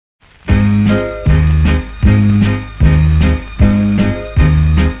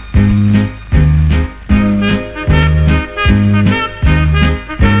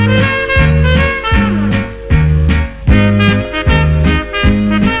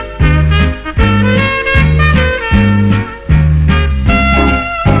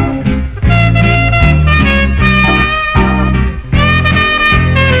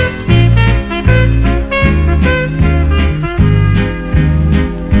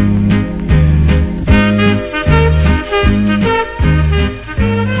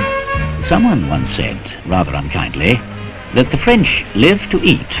Someone once said, rather unkindly, that the French live to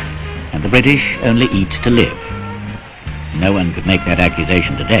eat and the British only eat to live. No one could make that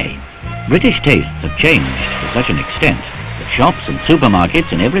accusation today. British tastes have changed to such an extent that shops and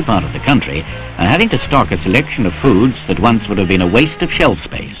supermarkets in every part of the country are having to stock a selection of foods that once would have been a waste of shelf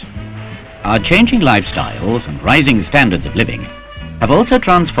space. Our changing lifestyles and rising standards of living have also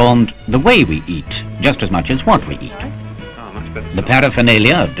transformed the way we eat just as much as what we eat. The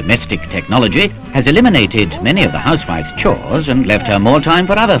paraphernalia of domestic technology has eliminated many of the housewife's chores and left her more time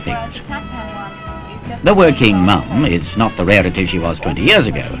for other things. The working mum is not the rarity she was 20 years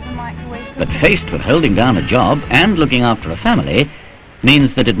ago, but faced with holding down a job and looking after a family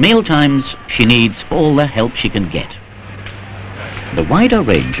means that at mealtimes she needs all the help she can get. The wider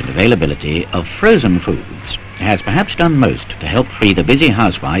range and availability of frozen foods has perhaps done most to help free the busy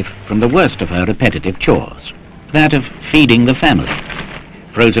housewife from the worst of her repetitive chores, that of feeding the family.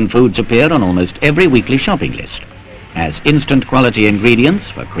 Frozen foods appear on almost every weekly shopping list, as instant quality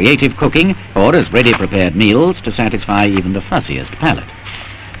ingredients for creative cooking or as ready-prepared meals to satisfy even the fussiest palate.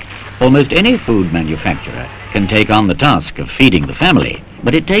 Almost any food manufacturer can take on the task of feeding the family,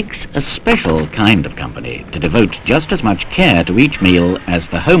 but it takes a special kind of company to devote just as much care to each meal as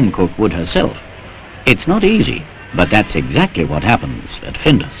the home cook would herself. It's not easy, but that's exactly what happens at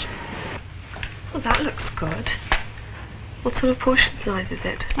Findus. Well, that looks good. What sort of portion size is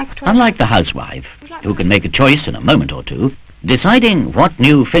it? Unlike the housewife, who can make a choice in a moment or two, deciding what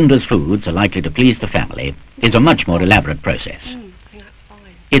new Findus foods are likely to please the family is a much more elaborate process.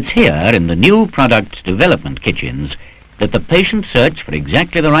 It's here in the new product development kitchens that the patient search for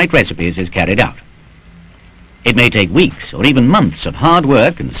exactly the right recipes is carried out. It may take weeks or even months of hard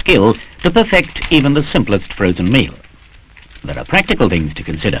work and skill to perfect even the simplest frozen meal. There are practical things to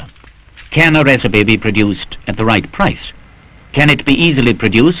consider. Can a recipe be produced at the right price? Can it be easily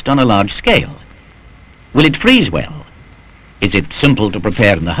produced on a large scale? Will it freeze well? Is it simple to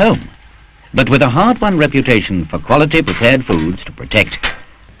prepare in the home? But with a hard-won reputation for quality prepared foods to protect,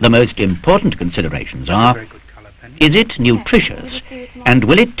 the most important considerations are, is it nutritious, and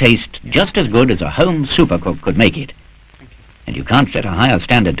will it taste just as good as a home supercook could make it? And you can't set a higher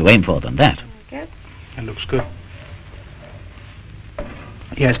standard to aim for than that. That looks good.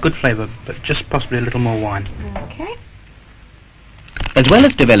 Yeah, it's good flavour, but just possibly a little more wine. Okay. As well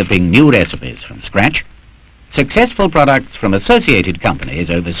as developing new recipes from scratch, successful products from associated companies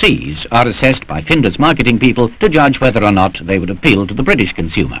overseas are assessed by Findus marketing people to judge whether or not they would appeal to the British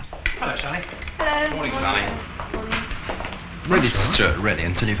consumer. Hello, Sally. Hello. Morning, Sally. Really, Stuart, really,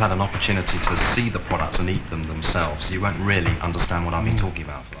 until you've had an opportunity to see the products and eat them themselves, you won't really understand what I've been talking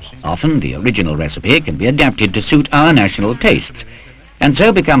about. Often the original recipe can be adapted to suit our national tastes, and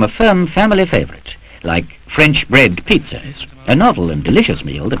so become a firm family favourite, like French bread pizzas, a novel and delicious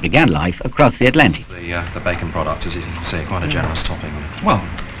meal that began life across the Atlantic. The bacon product, as you can see, quite a generous topping. Well,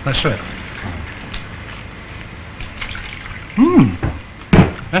 let's it.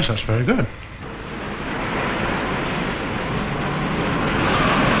 Yes, that's very good.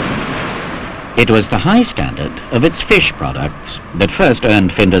 It was the high standard of its fish products that first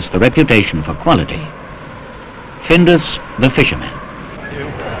earned Findus the reputation for quality. Findus the fisherman.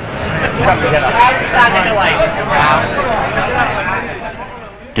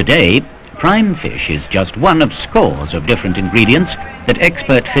 Today, prime fish is just one of scores of different ingredients that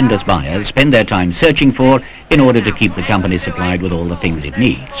expert Findus buyers spend their time searching for in order to keep the company supplied with all the things it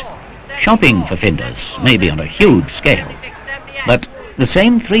needs. Shopping for Findus may be on a huge scale, but the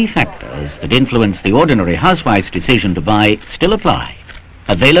same three factors that influence the ordinary housewife's decision to buy still apply: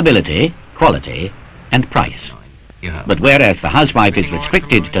 availability, quality, and price. But whereas the housewife is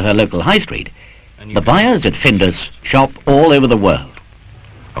restricted to her local high street, the buyers at Findus shop all over the world.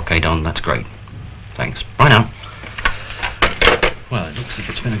 OK, Don, that's great. Thanks. Bye now. Well, it looks as if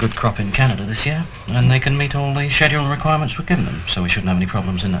it's been a good crop in Canada this year, and they can meet all the schedule requirements we've given them, so we shouldn't have any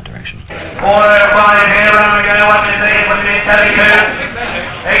problems in that direction.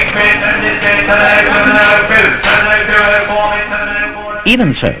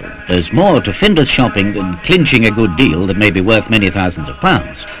 Even so, there's more to Findus shopping than clinching a good deal that may be worth many thousands of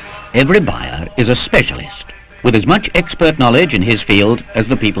pounds. Every buyer is a specialist, with as much expert knowledge in his field as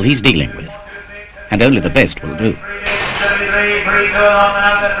the people he's dealing with. And only the best will do.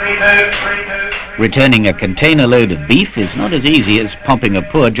 Returning a container load of beef is not as easy as popping a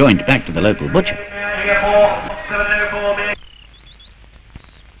poor joint back to the local butcher.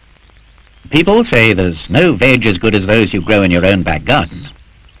 People say there's no veg as good as those you grow in your own back garden,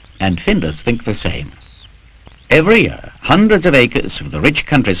 and Findus think the same. Every year, hundreds of acres of the rich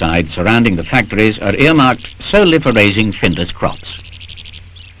countryside surrounding the factories are earmarked solely for raising Findus crops.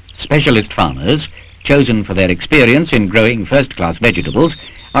 Specialist farmers, chosen for their experience in growing first-class vegetables,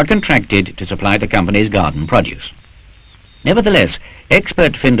 are contracted to supply the company's garden produce. Nevertheless,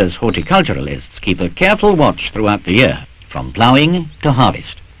 expert Findus horticulturalists keep a careful watch throughout the year, from ploughing to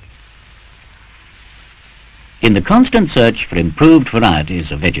harvest. In the constant search for improved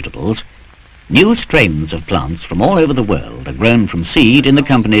varieties of vegetables, new strains of plants from all over the world are grown from seed in the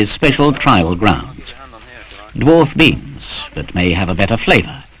company's special trial grounds. Dwarf beans that may have a better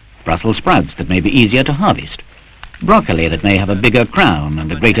flavour, Brussels sprouts that may be easier to harvest, broccoli that may have a bigger crown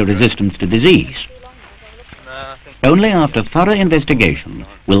and a greater resistance to disease. Only after thorough investigation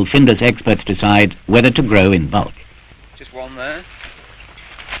will Findus experts decide whether to grow in bulk. Just one there.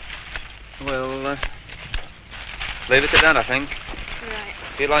 We'll leave it at that, I think. Right.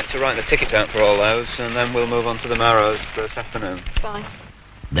 If you'd like to write the ticket out for all those, and then we'll move on to the marrows this afternoon. Fine.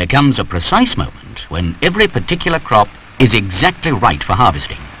 There comes a precise moment when every particular crop is exactly right for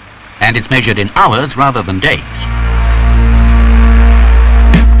harvesting, and it's measured in hours rather than days.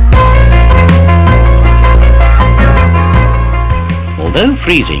 Although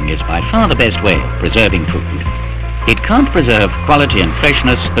freezing is by far the best way of preserving food, it can't preserve quality and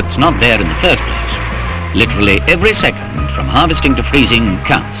freshness that's not there in the first place. Literally every second from harvesting to freezing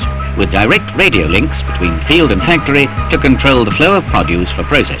counts, with direct radio links between field and factory to control the flow of produce for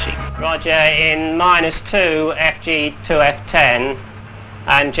processing. Roger, in -2 FG2F10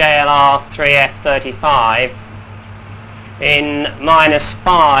 and JLR 3F35, in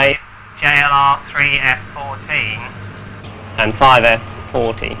 -5 JLR 3F14 and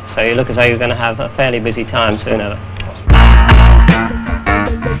 5F40. So you look as though you're going to have a fairly busy time soon.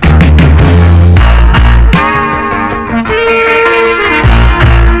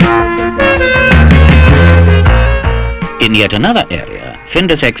 In yet another area,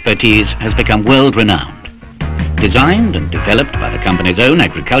 Findus expertise has become world-renowned. Designed and developed by the company's own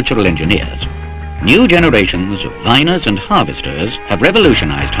agricultural engineers, new generations of viners and harvesters have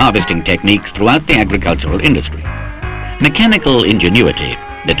revolutionized harvesting techniques throughout the agricultural industry. Mechanical ingenuity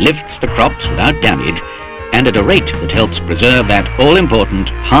that lifts the crops without damage and at a rate that helps preserve that all-important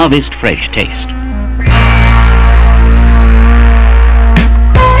harvest fresh taste.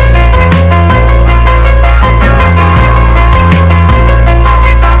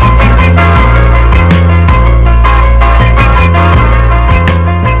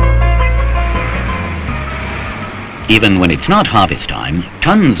 Even when it's not harvest time,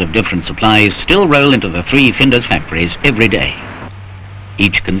 tons of different supplies still roll into the 3 Findus factories every day.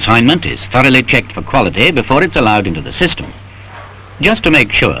 Each consignment is thoroughly checked for quality before it's allowed into the system, just to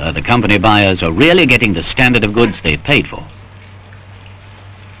make sure the company buyers are really getting the standard of goods they've paid for.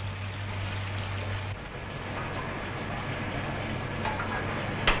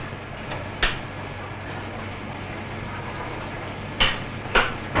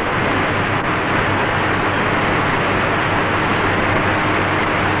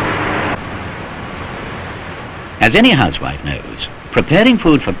 As any housewife knows, preparing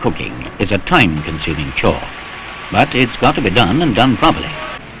food for cooking is a time-consuming chore, but it's got to be done and done properly.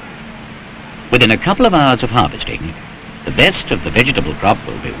 Within a couple of hours of harvesting, the best of the vegetable crop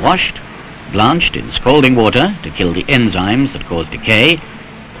will be washed, blanched in scalding water to kill the enzymes that cause decay,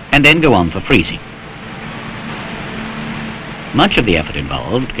 and then go on for freezing. Much of the effort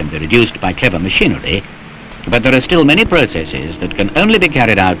involved can be reduced by clever machinery, but there are still many processes that can only be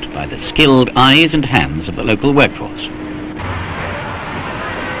carried out by the skilled eyes and hands of the local workforce.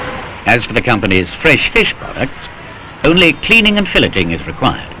 As for the company's fresh fish products, only cleaning and filleting is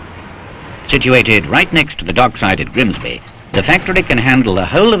required. Situated right next to the dockside at Grimsby, the factory can handle the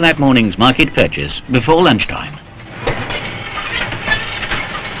whole of that morning's market purchase before lunchtime.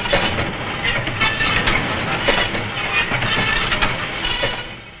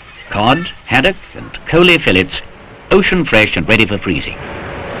 Cod, haddock and coley fillets, ocean fresh and ready for freezing.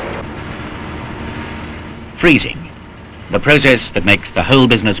 Freezing, the process that makes the whole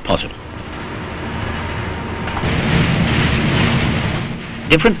business possible.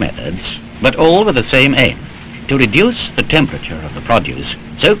 Different methods, but all with the same aim, to reduce the temperature of the produce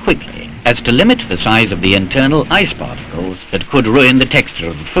so quickly as to limit the size of the internal ice particles that could ruin the texture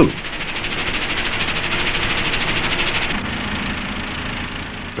of the food.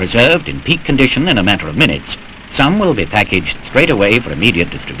 Preserved in peak condition in a matter of minutes, some will be packaged straight away for immediate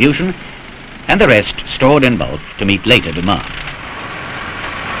distribution, and the rest stored in bulk to meet later demand.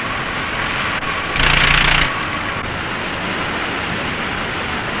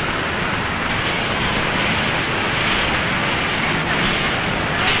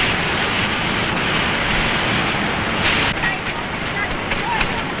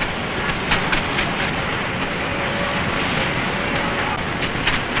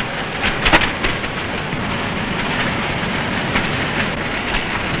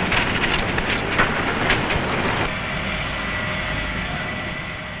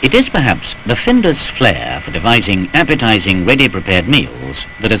 It is perhaps the Findus flair for devising appetizing, ready-prepared meals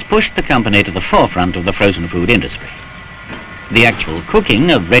that has pushed the company to the forefront of the frozen food industry. The actual cooking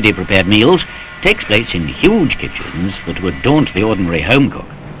of ready-prepared meals takes place in huge kitchens that would daunt the ordinary home cook.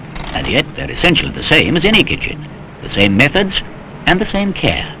 And yet they're essentially the same as any kitchen, the same methods and the same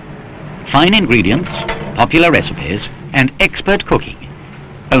care. Fine ingredients, popular recipes, and expert cooking.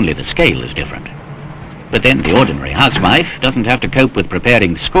 Only the scale is different. But then the ordinary housewife doesn't have to cope with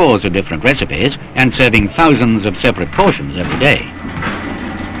preparing scores of different recipes and serving thousands of separate portions every day.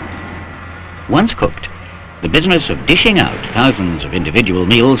 Once cooked, the business of dishing out thousands of individual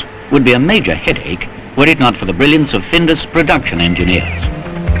meals would be a major headache were it not for the brilliance of Findus production engineers.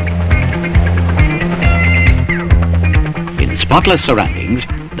 In spotless surroundings,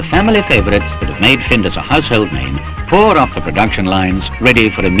 the family favourites that have made Findus a household name pour off the production lines ready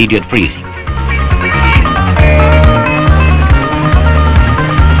for immediate freezing.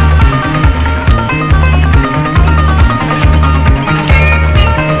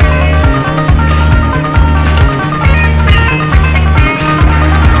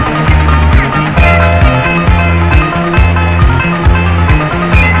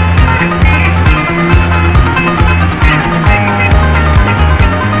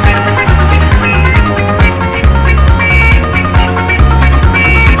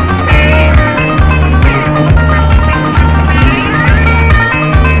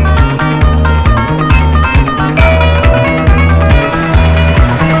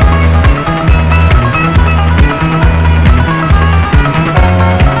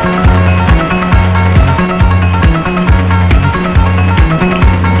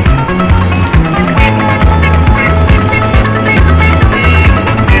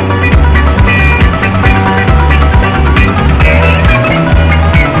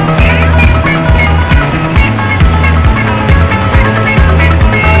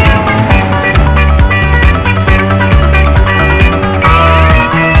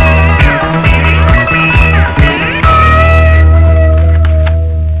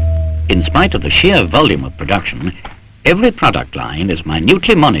 In spite of the sheer volume of production, every product line is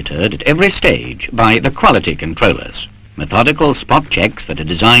minutely monitored at every stage by the quality controllers, methodical spot checks that are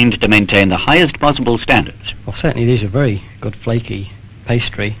designed to maintain the highest possible standards. Well, certainly these are very good flaky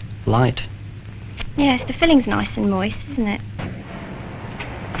pastry, light. Yes, the filling's nice and moist, isn't it?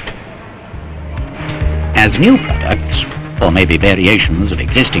 As new products, or maybe variations of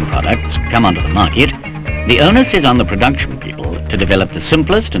existing products, come onto the market, the onus is on the production people to develop the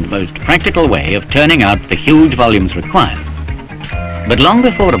simplest and most practical way of turning out the huge volumes required. But long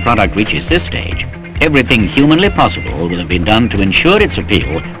before a product reaches this stage, everything humanly possible will have been done to ensure its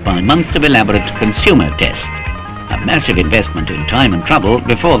appeal by months of elaborate consumer tests, a massive investment in time and trouble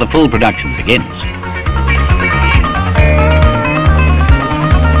before the full production begins.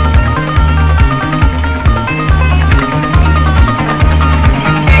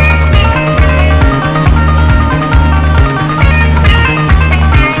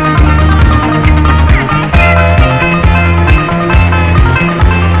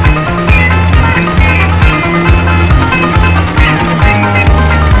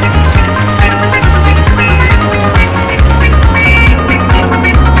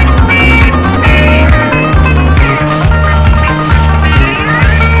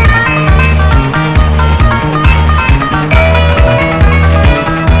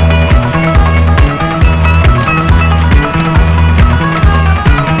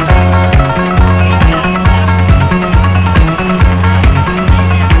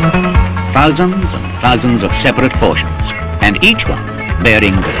 Thousands and thousands of separate portions, and each one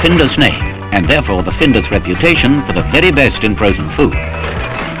bearing the Findus name, and therefore the Findus reputation for the very best in frozen food.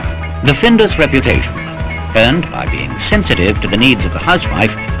 The Findus reputation, earned by being sensitive to the needs of the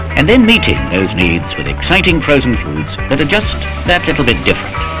housewife, and then meeting those needs with exciting frozen foods that are just that little bit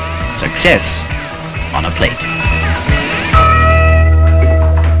different. Success on a plate.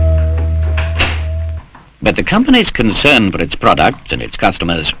 But the company's concern for its products and its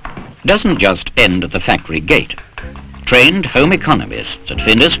customers doesn't just end at the factory gate. Trained home economists at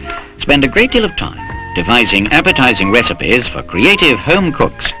Findus spend a great deal of time devising appetizing recipes for creative home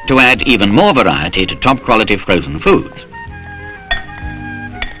cooks to add even more variety to top quality frozen foods.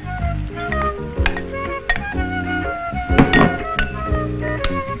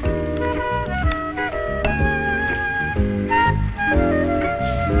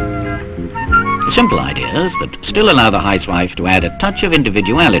 Simple ideas that still allow the housewife to add a touch of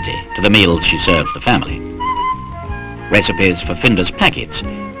individuality to the meals she serves the family. Recipes for Findus packets,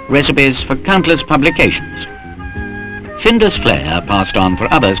 recipes for countless publications. Findus flair passed on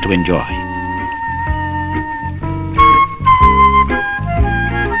for others to enjoy.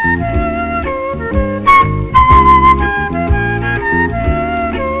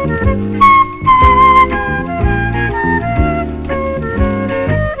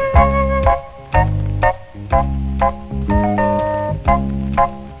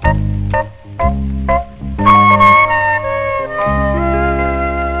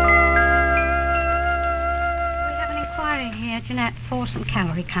 course, and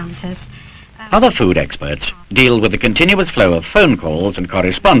calorie counters. Other food experts deal with the continuous flow of phone calls and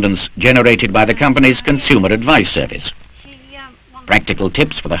correspondence generated by the company's consumer advice service. Practical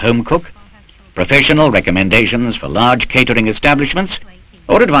tips for the home cook, professional recommendations for large catering establishments,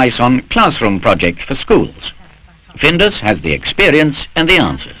 or advice on classroom projects for schools. Findus has the experience and the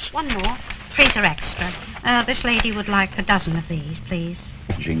answers. One more. Freezer extra. This lady would like a dozen of these, please.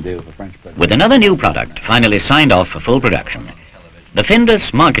 With another new product finally signed off for full production, the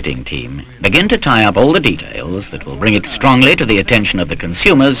Findus marketing team begin to tie up all the details that will bring it strongly to the attention of the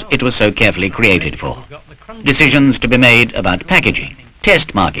consumers it was so carefully created for. Decisions to be made about packaging,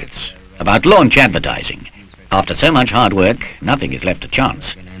 test markets, about launch advertising. After so much hard work, nothing is left to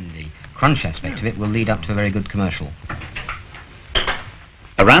chance. And the crunch aspect of it will lead up to a very good commercial.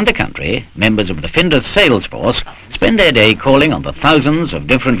 Around the country, members of the Findus sales force spend their day calling on the thousands of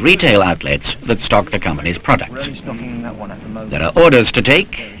different retail outlets that stock the company's products. There are orders to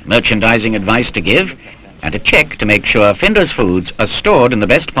take, merchandising advice to give, and a check to make sure Findus foods are stored in the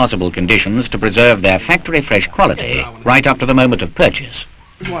best possible conditions to preserve their factory fresh quality right up to the moment of purchase.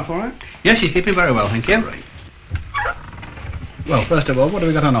 Wife all right? Yes, she's keeping very well, thank you. Well, first of all, what have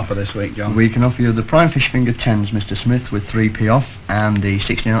we got on offer this week, John? We can offer you the prime fish finger 10s, Mr. Smith, with 3p off, and the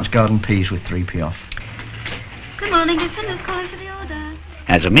 16-ounce garden peas with 3p off. Good morning, it's Findus calling for the order.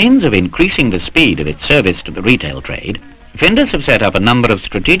 As a means of increasing the speed of its service to the retail trade, Findus have set up a number of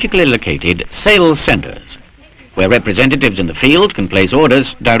strategically located sales centres, where representatives in the field can place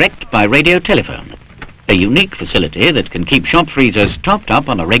orders direct by radio telephone, a unique facility that can keep shop freezers topped up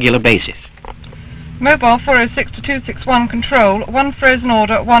on a regular basis. Mobile 406-261 control, 1 frozen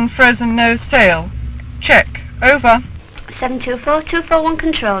order, 1 frozen no sale. Check. Over. 724-241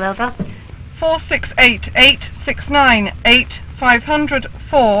 control, over. 4688-698,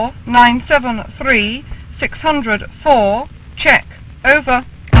 500-4-973, 600-4. Check. Over.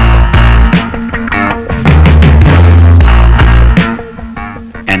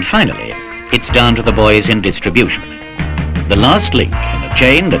 And finally, it's down to the boys in distribution. The last link in a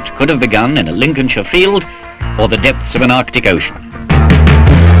chain that could have begun in a Lincolnshire field or the depths of an Arctic ocean.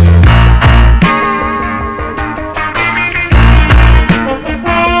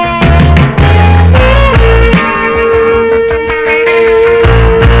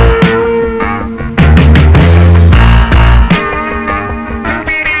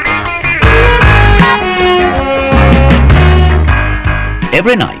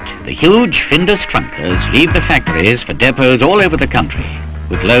 Every night, the huge Findus trunkers leave the factories for depots all over the country,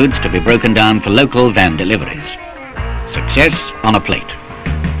 with loads to be broken down for local van deliveries. Success on a plate,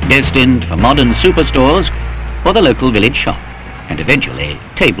 destined for modern superstores or the local village shop, and eventually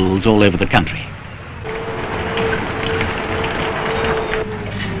tables all over the country.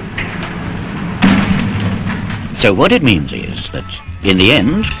 So what it means is that, in the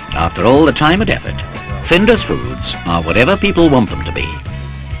end, after all the time and effort, Findus foods are whatever people want them to be.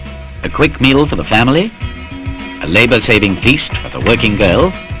 A quick meal for the family, a labour-saving feast for the working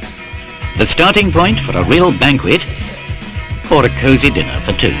girl, the starting point for a real banquet, or a cosy dinner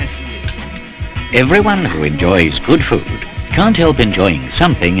for two. Everyone who enjoys good food can't help enjoying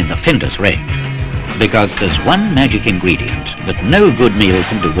something in the Findus range, because there's one magic ingredient that no good meal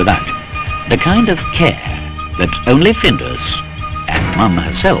can do without, the kind of care that only Findus and Mum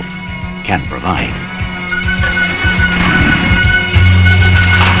herself can provide.